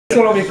This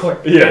one will be quick.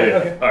 Yeah.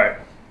 Okay. All right.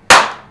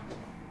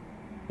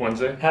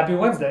 Wednesday? Happy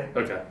Wednesday.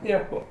 Okay.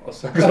 Yeah. Well, I'll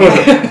start.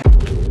 Okay.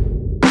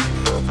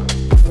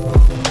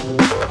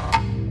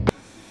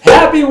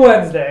 Happy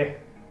Wednesday.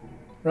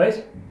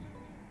 Right?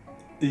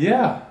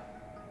 Yeah.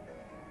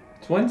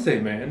 It's Wednesday,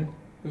 man.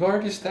 We've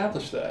already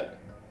established that.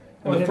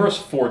 In the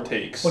first 4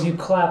 takes. When you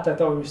clapped, I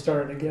thought we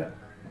started again.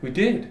 We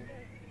did.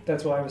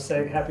 That's why I was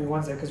saying Happy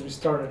Wednesday, because we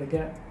started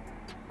again.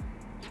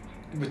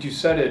 But you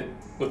said it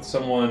with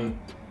someone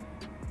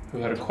who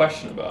had a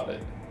question about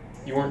it.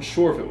 You weren't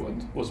sure if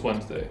it was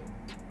Wednesday.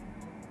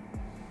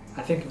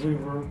 I think if we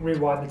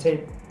rewind the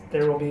tape,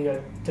 there will be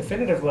a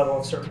definitive level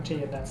of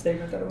certainty in that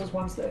statement that it was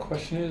Wednesday. The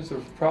question is, the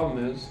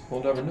problem is,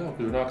 we'll never know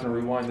because we're not going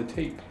to rewind the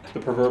tape, the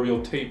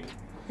proverbial tape.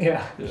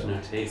 Yeah. There's no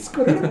tape.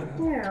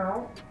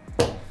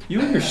 You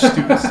and your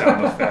stupid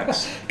sound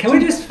effects. Can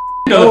we just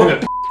The other thing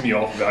that pisses me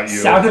off about you.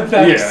 Sound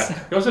effects?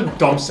 Yeah. You also have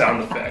dumb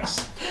sound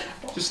effects.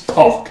 Just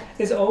talk.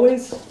 Is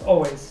always?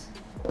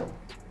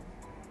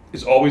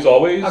 Is always?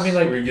 I mean,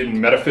 like, we're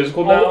getting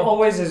metaphysical now?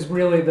 Always is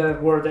really the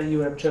word that you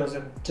have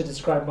chosen to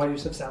describe my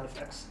use of sound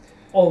effects.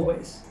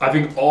 Always. I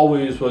think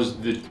always was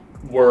the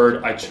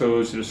word I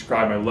chose to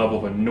describe my level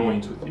of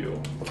annoyance with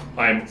you.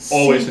 I'm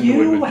always annoyed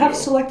with you. You have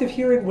selective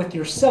hearing with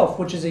yourself,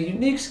 which is a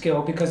unique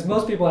skill because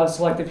most people have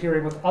selective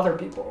hearing with other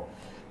people.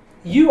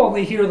 You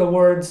only hear the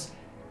words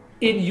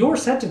in your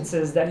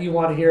sentences that you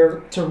want to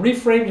hear to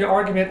reframe your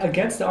argument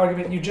against the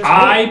argument you just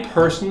I made.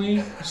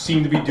 personally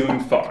seem to be doing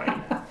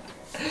fine.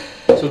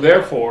 So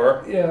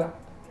therefore, Yeah.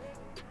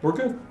 we're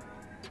good.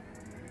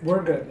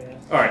 We're good, man.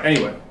 All right,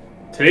 anyway.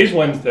 Today's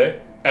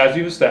Wednesday, as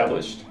you've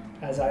established.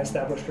 As I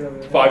established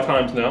earlier. 5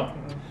 times now.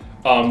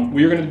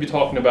 We are going to be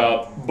talking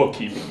about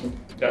bookkeeping.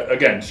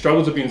 Again,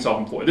 struggles of being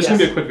self-employed. This is going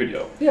to be a quick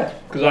video. Yeah.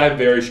 Because I have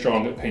very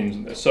strong opinions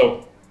on this.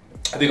 So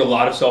I think a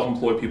lot of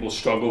self-employed people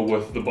struggle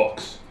with the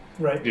books.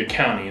 Right. The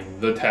accounting,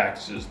 the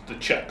taxes, the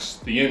checks,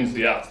 the ins,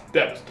 the outs, the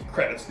debits, the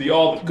credits,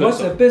 all the good What's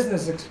stuff. a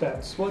business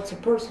expense? What's a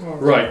personal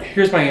expense? Right.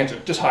 Here's my answer.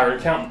 Just hire an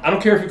accountant. I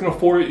don't care if you can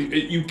afford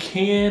it. You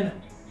can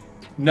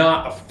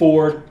not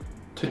afford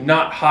to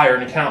not hire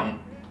an accountant.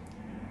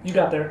 You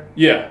got there.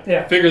 Yeah.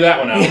 Yeah. Figure that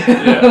one out.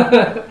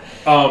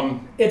 Yeah.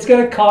 It's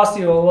going to cost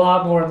you a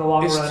lot more in the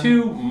long run. It's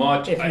too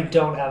much. If you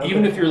don't have it.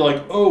 Even if you're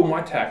like, oh,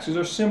 my taxes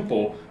are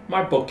simple.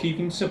 My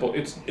bookkeeping's simple.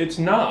 It's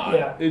not.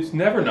 Yeah. It's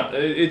never not.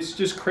 It's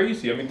just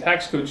crazy. I mean,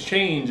 tax codes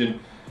change, and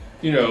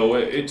you know,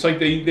 it's like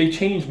they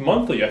change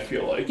monthly. I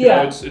feel like. You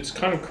know, it's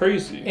kind of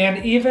crazy.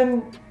 And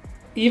even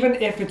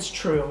if it's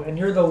true, and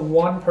you're the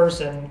one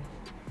person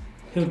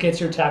who gets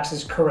your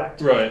taxes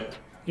correct, right?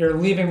 You're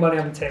leaving money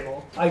on the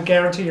table. I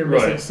guarantee you're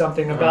missing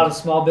something about a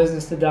small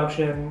business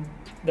deduction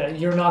that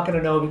you're not going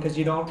to know because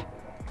you don't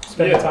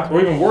spend the time.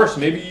 Or even worse,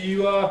 maybe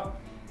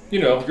you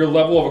know, your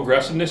level of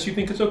aggressiveness, you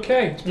think it's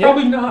okay. It's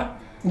probably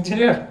not.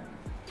 Yeah.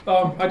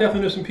 I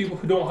definitely know some people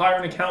who don't hire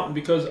an accountant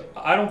because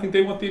I don't think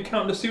they want the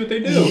accountant to see what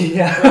they do.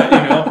 Yeah.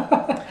 Right, you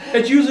know?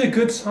 It's usually a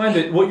good sign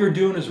that what you're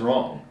doing is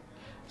wrong.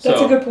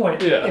 That's a good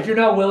point. Yeah. If you're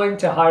not willing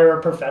to hire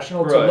a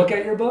professional to look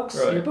at your books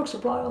are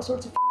probably all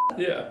sorts of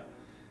Yeah.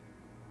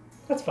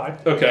 That's fine.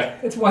 Okay.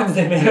 It's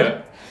Wednesday, man.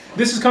 Yeah.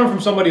 This is coming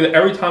from somebody that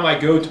every time I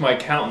go to my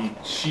accountant,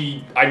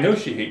 I know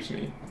she hates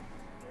me.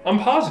 I'm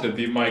positive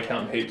that my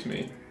accountant hates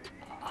me.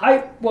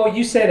 Well,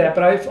 you say that,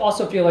 but I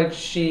also feel like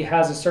she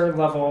has a certain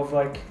level of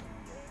like,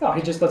 oh,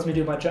 he just lets me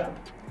do my job.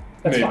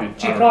 That's fine.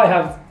 She'd probably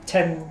have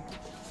 10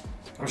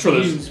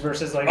 views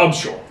versus like... I'm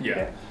sure,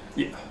 yeah.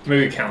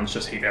 Maybe accountants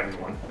just hate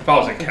everyone. If I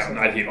was an accountant,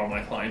 I'd hate all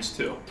my clients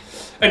too.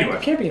 Anyway.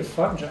 It can't be a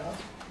fun job.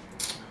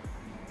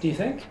 Do you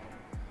think?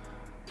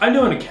 I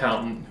know an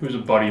accountant who's a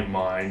buddy of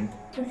mine,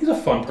 and he's a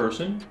fun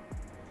person.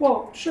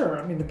 Well, sure.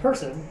 I mean, the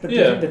person. But do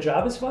you think the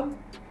job is fun?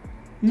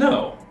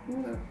 No.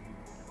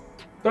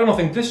 But I don't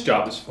think this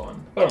job is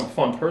fun. But I'm a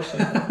fun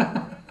person.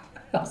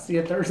 I'll see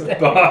you Thursday.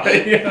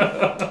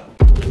 Bye.